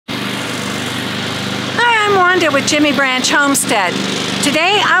Wanda with Jimmy Branch Homestead.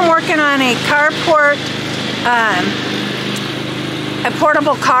 Today I'm working on a carport, a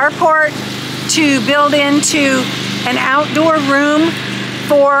portable carport to build into an outdoor room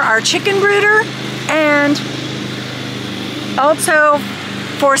for our chicken brooder and also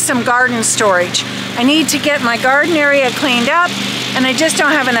for some garden storage. I need to get my garden area cleaned up and I just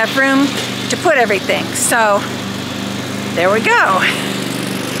don't have enough room to put everything. So there we go.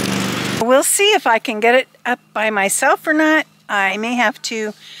 We'll see if I can get it up by myself or not. I may have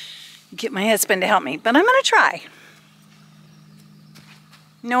to get my husband to help me, but I'm going to try.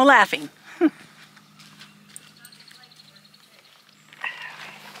 No laughing.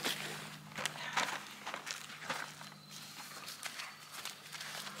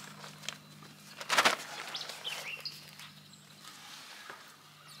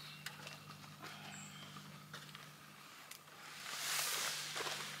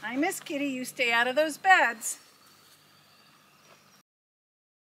 Hi, Miss Kitty, you stay out of those beds.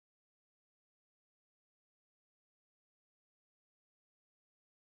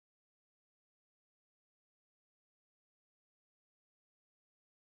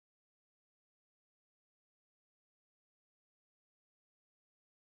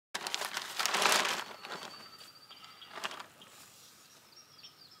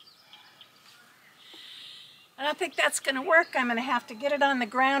 I don't think that's going to work. I'm going to have to get it on the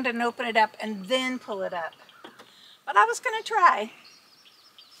ground and open it up and then pull it up. But I was going to try.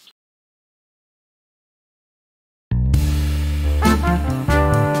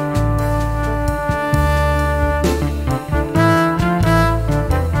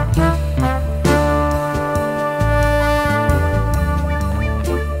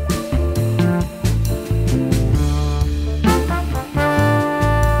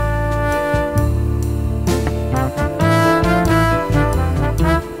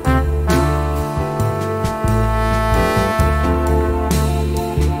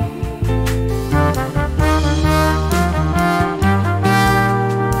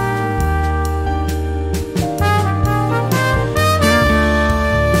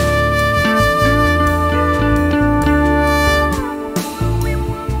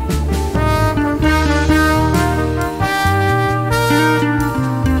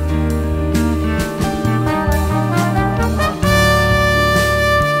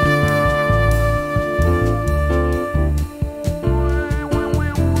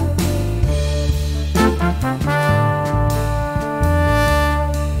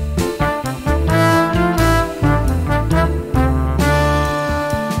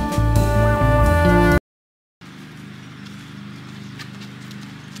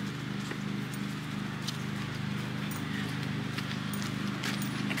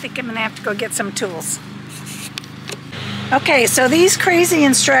 I think I'm going to have to go get some tools. Okay, so these crazy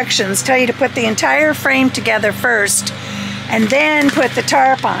instructions tell you to put the entire frame together first and then put the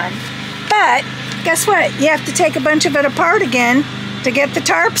tarp on. But guess what? You have to take a bunch of it apart again to get the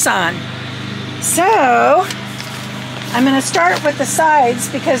tarps on. So I'm going to start with the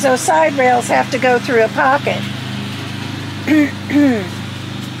sides because those side rails have to go through a pocket.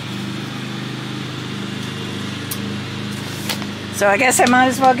 So I guess I might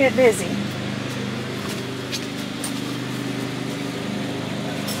as well get busy.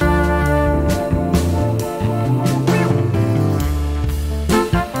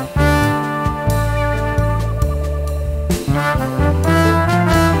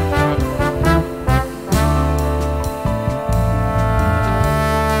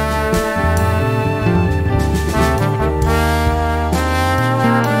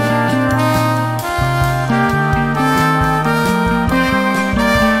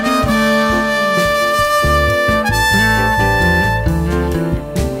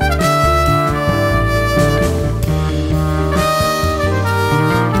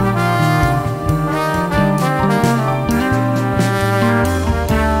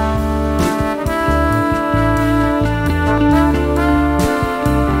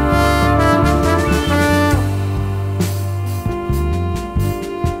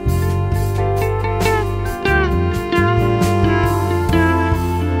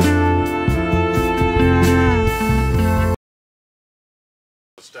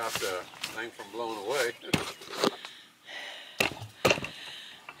 Stop the thing from blowing away.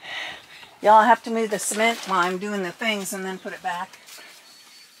 Y'all have to move the cement while I'm doing the things and then put it back.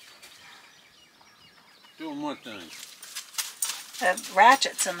 Doing what thing? The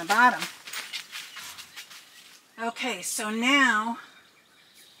ratchets on the bottom. Okay, so now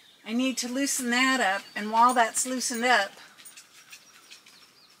I need to loosen that up, and while that's loosened up,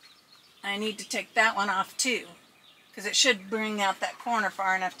 I need to take that one off too, because it should bring out that corner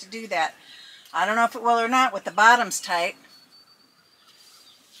far enough to do that. I don't know if it will or not with the bottoms tight.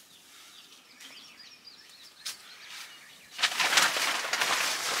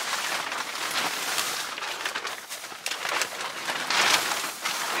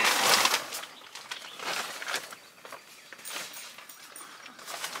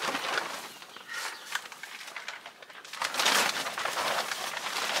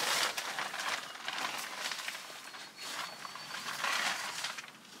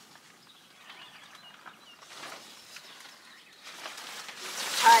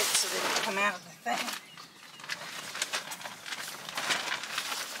 Tight so they don't come out of the thing.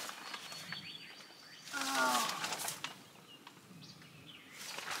 Oh.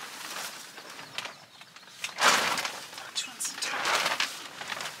 Which one's the top?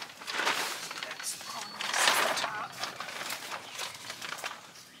 That's the corner. This is the top.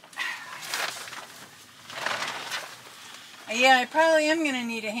 Yeah, I probably am going to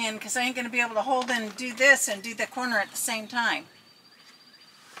need a hand because I ain't going to be able to hold and do this and do the corner at the same time.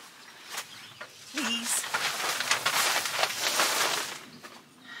 Please.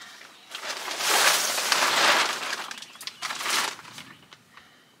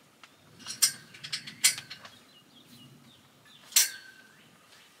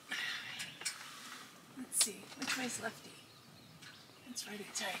 Let's see, which way's lefty? That's righty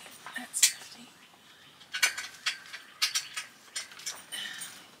tight. That's lefty.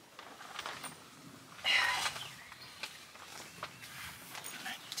 Am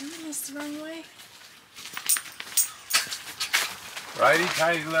I doing this the wrong way? Righty,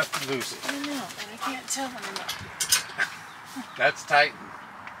 tighty, lefty, loosey. I know, but I can't tell when I'm up here. That's tight.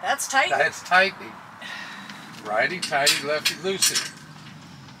 That's tight. That's tightening. Righty, tighty, lefty, loosey.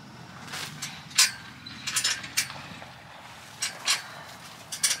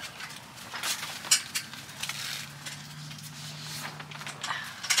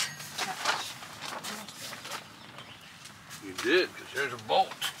 You did, because there's a bolt.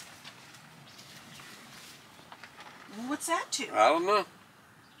 What's that to? I don't know.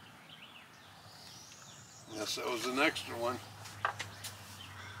 Yes, that was an extra one.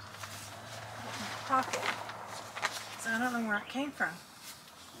 Pocket. So I don't know where it came from.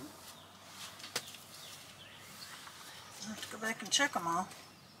 I'll have to go back and check them all.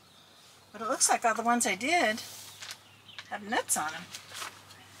 But it looks like all the ones I did have nuts on them.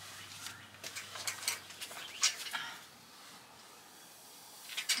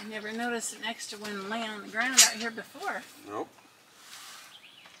 I never noticed an extra one laying on the ground out here before. Nope.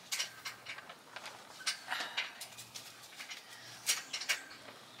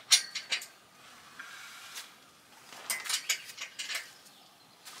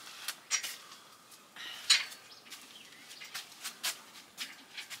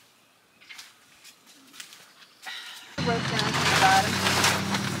 Rope down to the bottom,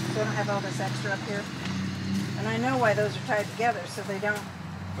 so I don't have all this extra up here. And I know why those are tied together, so they don't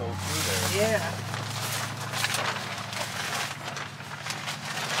Go through there. Yeah.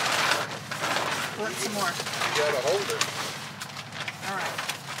 Want some more? You gotta hold it. All right.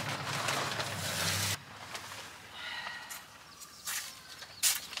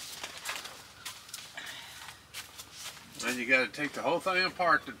 And you gotta take the whole thing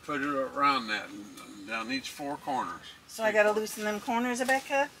apart to put it around that and down each four corners. So I gotta loosen them corners,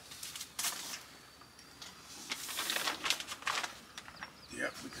 Rebecca?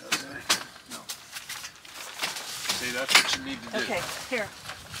 Yep, because no. See, that's what you need to do. Okay, here.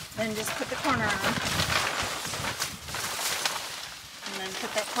 Then just put the corner on. And then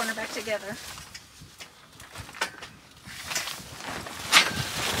put that corner back together.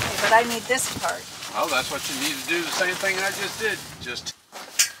 Okay, but I need this part. Well, that's what you need to do. The same thing I just did. Just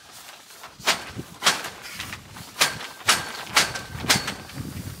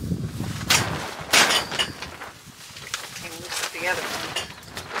And loose it together.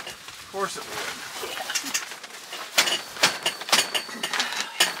 of course it would.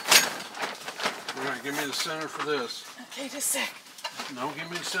 All right, give me the center for this. Okay, just a sec. No, give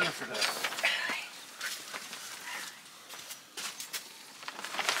me the center for that.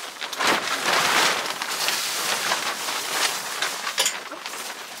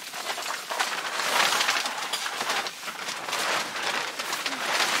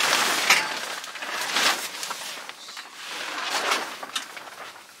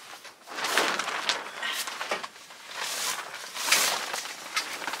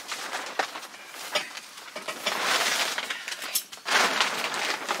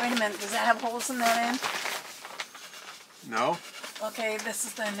 Wait a minute, does that have holes in that end? No? Okay, this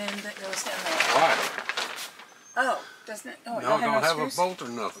is the end that goes down there. Why? Oh, doesn't it? Oh, it No, don't have screws? a bolt or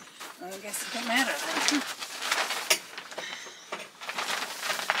nothing. Well, I guess it don't matter then.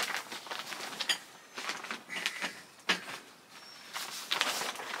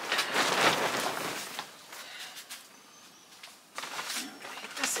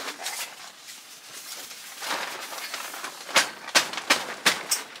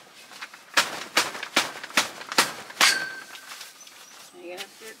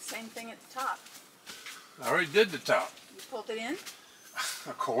 it the same thing at the top. I already did the top. You pulled it in?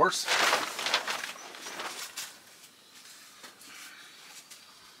 Of course.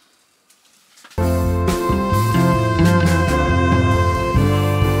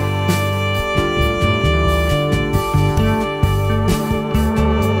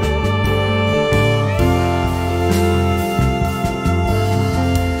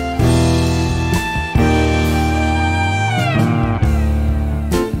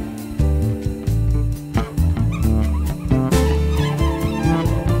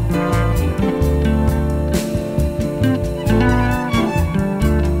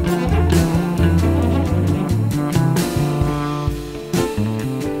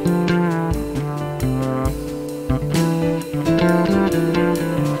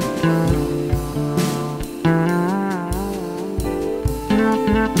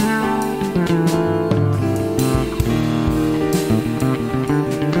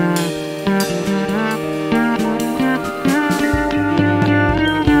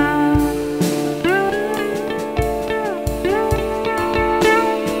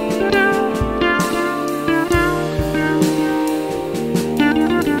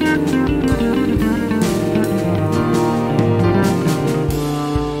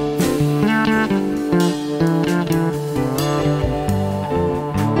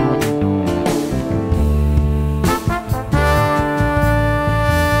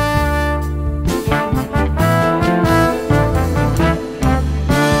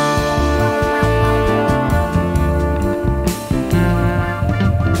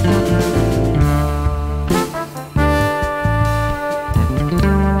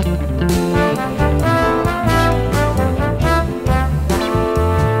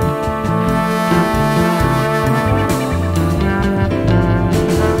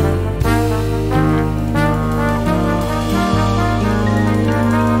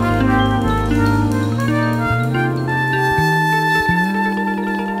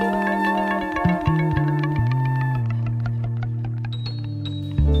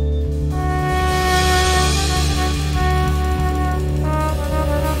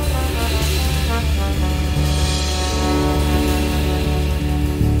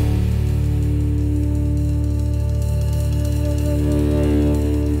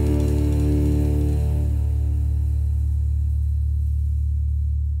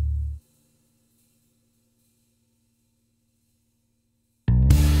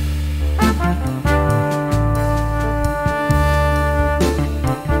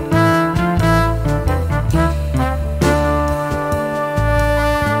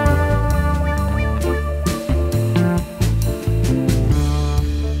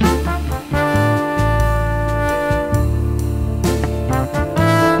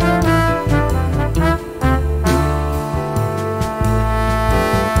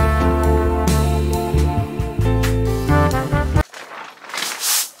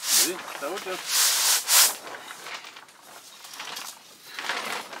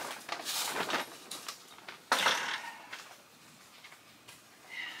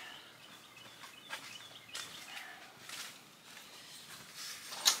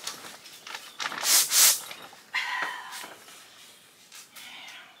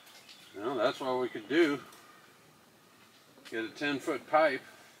 Well, that's what we could do. Get a 10-foot pipe,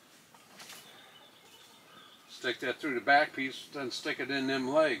 stick that through the back piece, then stick it in them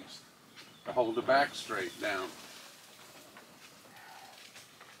legs to hold the back straight down.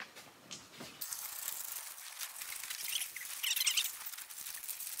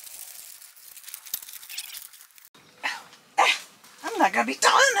 I'm not going to be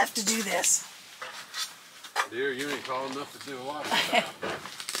tall enough to do this. Dear, you ain't tall enough to do a lot of stuff.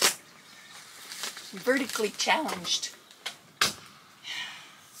 Vertically challenged.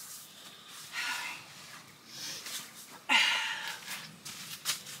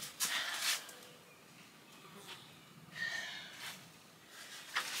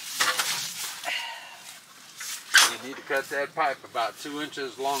 You need to cut that pipe about 2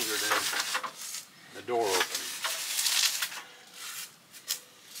 inches longer than the door opening.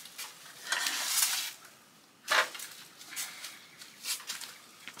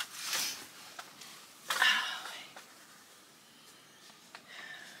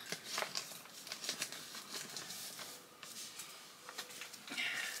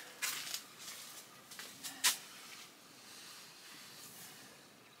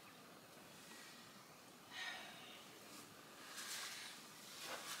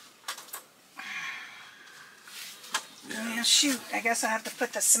 Well, shoot, I guess I have to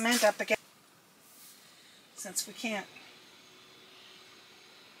put the cement up again since we can't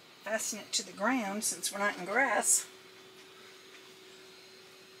fasten it to the ground since we're not in grass.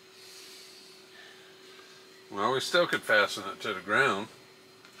 Well, we still could fasten it to the ground.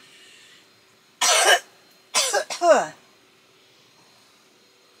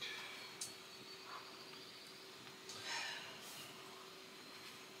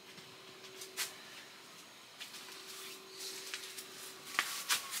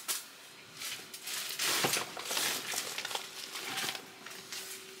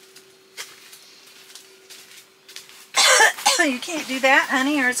 You can't do that,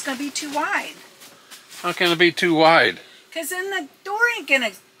 honey, or it's going to be too wide. How can it be too wide? Because then the door ain't going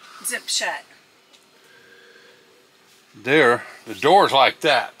to zip shut. There, the door's like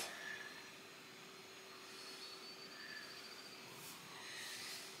that.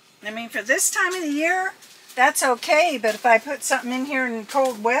 I mean, for this time of the year, that's okay, but if I put something in here in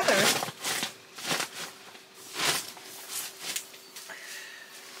cold weather...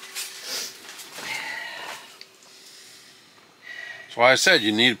 That's why I said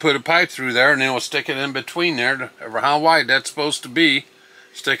you need to put a pipe through there, and then we'll stick it in between there, over how wide that's supposed to be.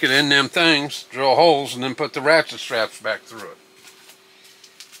 Stick it in them things, drill holes, and then put the ratchet straps back through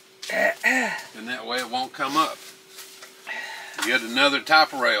it. And that way it won't come up. Get another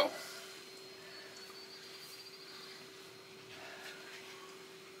top rail.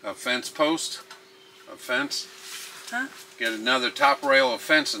 A fence post, a fence. Huh? Get another top rail of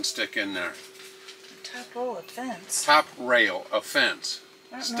fence and stick in there. Top roll of fence. Top rail of fence.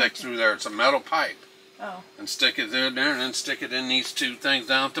 Stick through there. It's a metal pipe. Oh. And stick it in there, and then stick it in these two things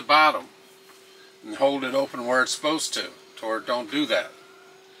down at the bottom. And hold it open where it's supposed to where it don't do that.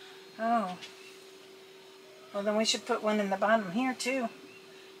 Oh. Well, then we should put one in the bottom here, too,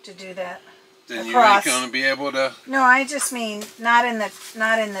 to do that. Then Across. You ain't going to be able to... No, I just mean not in the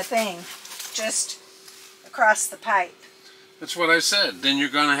thing. Just across the pipe. That's what I said. Then you're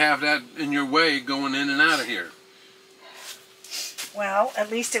going to have that in your way going in and out of here. Well, at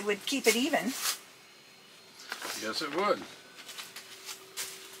least it would keep it even. Yes, it would.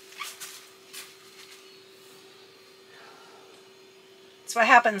 That's what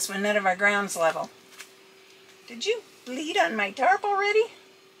happens when none of our ground's level. Did you bleed on my tarp already?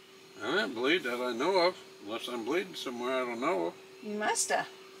 I didn't bleed that I know of. Unless I'm bleeding somewhere I don't know of. You must have.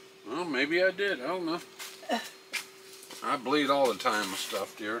 Well, maybe I did. I don't know. I bleed all the time with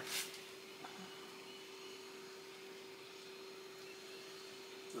stuff, dear.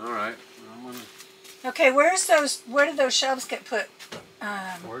 Alright. Okay, where did those shelves get put?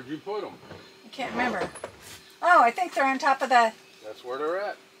 Where'd you put them? I can't remember. Oh, I think they're on top of the That's where they're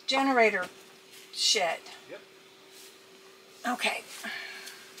at. generator shed. Yep. Okay.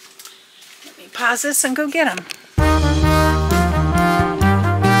 Let me pause this and go get them.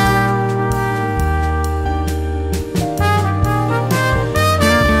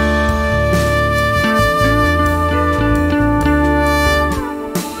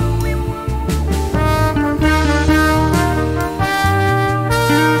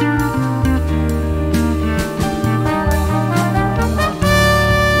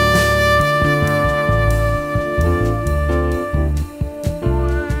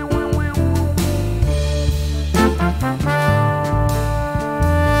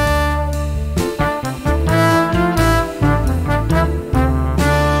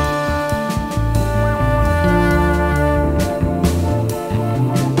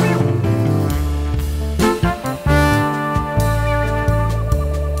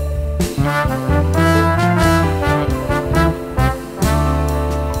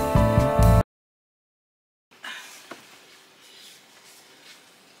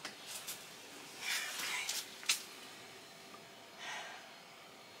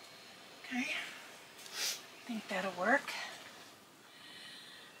 Okay, I think that'll work.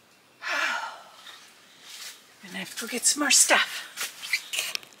 I'm gonna have to go get some more stuff.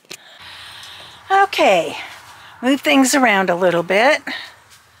 Okay, move things around a little bit.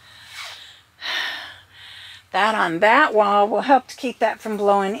 That on that wall will help to keep that from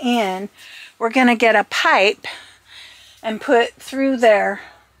blowing in. We're gonna get a pipe and put through there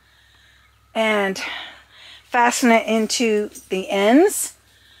and fasten it into the ends.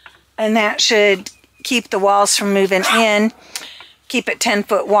 And that should keep the walls from moving in, keep it 10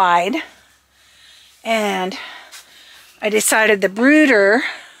 foot wide. And I decided the brooder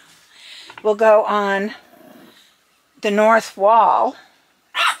will go on the north wall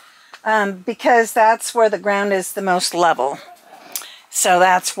because that's where the ground is the most level. So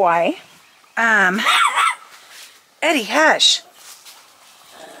that's why. Eddie, hush.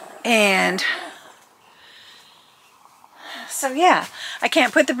 And so yeah, I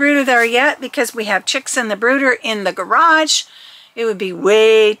can't put the brooder there yet because we have chicks in the brooder in the garage. It would be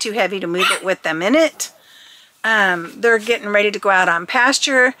way too heavy to move it with them in it. They're getting ready to go out on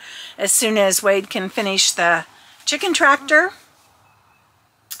pasture as soon as Wade can finish the chicken tractor.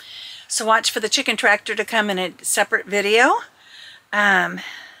 So watch for the chicken tractor to come in a separate video. And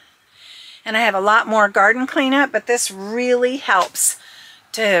I have a lot more garden cleanup, but this really helps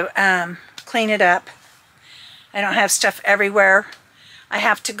to clean it up. I don't have stuff everywhere. I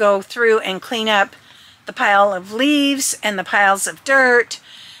have to go through and clean up the pile of leaves and the piles of dirt,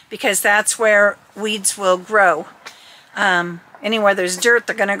 because that's where weeds will grow. Anywhere there's dirt,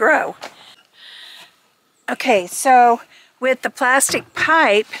 they're going to grow. Okay, so with the plastic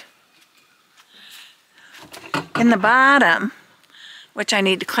pipe in the bottom, which I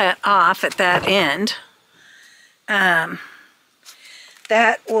need to cut off at that end, that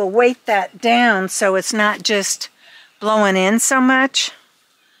will weight that down so it's not just blowing in so much.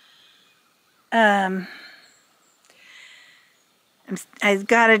 I've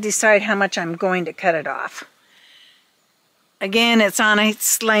got to decide how much I'm going to cut it off. Again, it's on a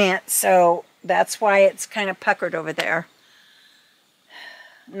slant, so that's why it's kind of puckered over there.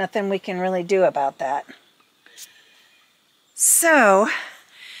 Nothing we can really do about that. So,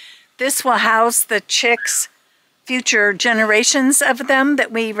 this will house the chicks, future generations of them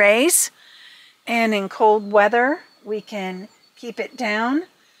that we raise. And in cold weather, we can keep it down.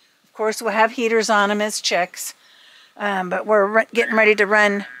 Of course, we'll have heaters on them as chicks. But we're getting ready to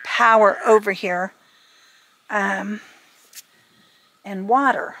run power over here. And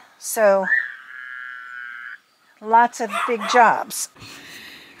water. So, lots of big jobs.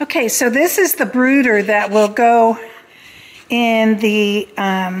 Okay, so this is the brooder that will go in the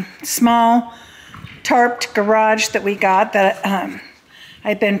small tarped garage that we got, that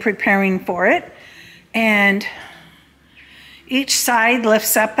I've been preparing for it. And each side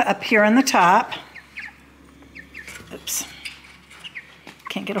lifts up here on the top. Oops.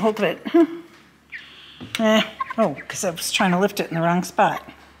 Can't get a hold of it. Oh, because I was trying to lift it in the wrong spot.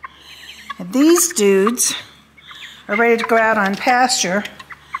 And these dudes are ready to go out on pasture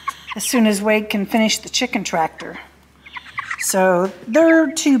as soon as Wade can finish the chicken tractor. So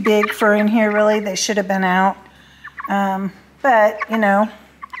they're too big for in here, really. They should have been out. But, you know,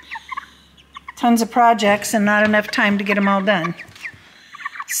 tons of projects and not enough time to get them all done.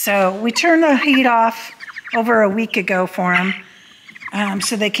 So we turned the heat off over a week ago for them,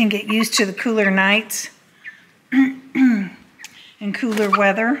 so they can get used to the cooler nights and cooler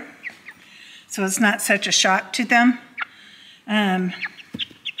weather. So it's not such a shock to them.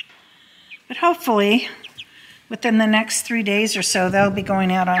 But hopefully, within the next 3 days or so, they'll be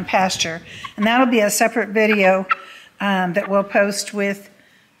going out on pasture. And that'll be a separate video that we'll post with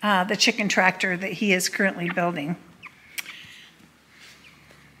the chicken tractor that he is currently building.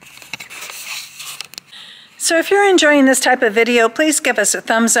 So if you're enjoying this type of video, please give us a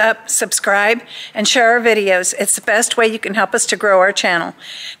thumbs up, subscribe, and share our videos. It's the best way you can help us to grow our channel.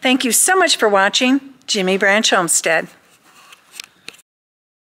 Thank you so much for watching. Jimmy Branch Homestead.